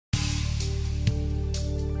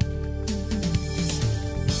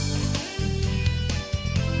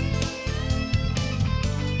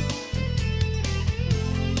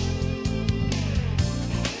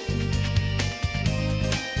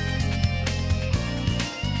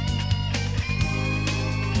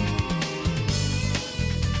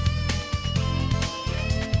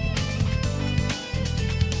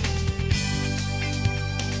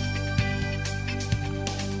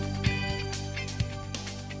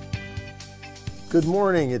Good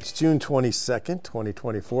morning. It's June 22nd,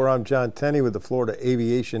 2024. I'm John Tenney with the Florida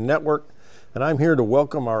Aviation Network, and I'm here to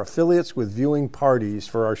welcome our affiliates with viewing parties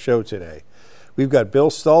for our show today. We've got Bill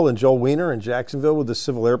Stull and Joel Wiener in Jacksonville with the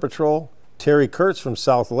Civil Air Patrol, Terry Kurtz from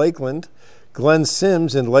South Lakeland, Glenn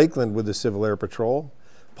Sims in Lakeland with the Civil Air Patrol,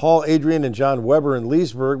 Paul Adrian and John Weber in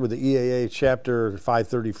Leesburg with the EAA Chapter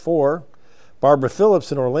 534, Barbara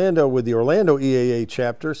Phillips in Orlando with the Orlando EAA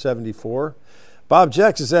Chapter 74, Bob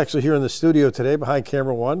Jex is actually here in the studio today behind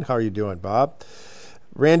camera one. How are you doing, Bob?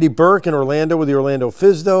 Randy Burke in Orlando with the Orlando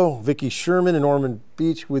FSDO, Vicki Sherman in Ormond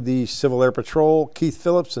Beach with the Civil Air Patrol, Keith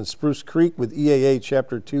Phillips in Spruce Creek with EAA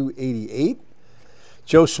Chapter 288,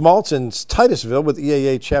 Joe Schmaltz in Titusville with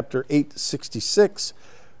EAA Chapter 866,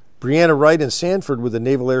 Brianna Wright in Sanford with the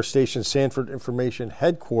Naval Air Station Sanford Information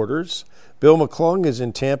Headquarters, Bill McClung is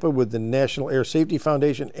in Tampa with the National Air Safety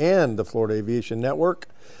Foundation and the Florida Aviation Network,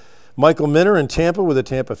 Michael Minner in Tampa with the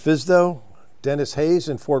Tampa FSDO, Dennis Hayes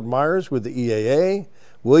in Fort Myers with the EAA,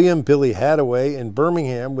 William Billy Hadaway in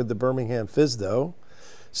Birmingham with the Birmingham FSDO,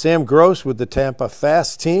 Sam Gross with the Tampa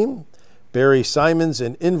FAST team, Barry Simons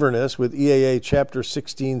in Inverness with EAA Chapter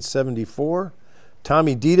 1674,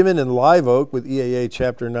 Tommy Diedemann in Live Oak with EAA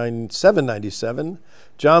Chapter 797,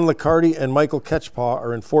 John Liccardi and Michael Ketchpaw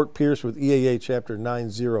are in Fort Pierce with EAA Chapter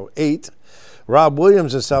 908, Rob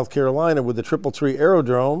Williams in South Carolina with the Triple Tree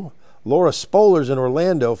Aerodrome, Laura Spohlers in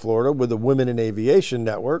Orlando, Florida with the Women in Aviation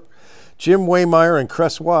Network, Jim Waymeyer and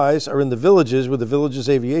Cress Wise are in the Villages with the Villages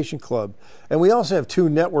Aviation Club. And we also have two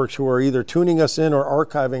networks who are either tuning us in or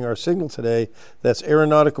archiving our signal today. That's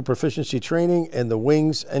Aeronautical Proficiency Training and the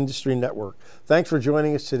Wings Industry Network. Thanks for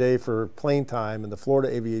joining us today for Plane Time and the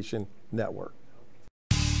Florida Aviation Network.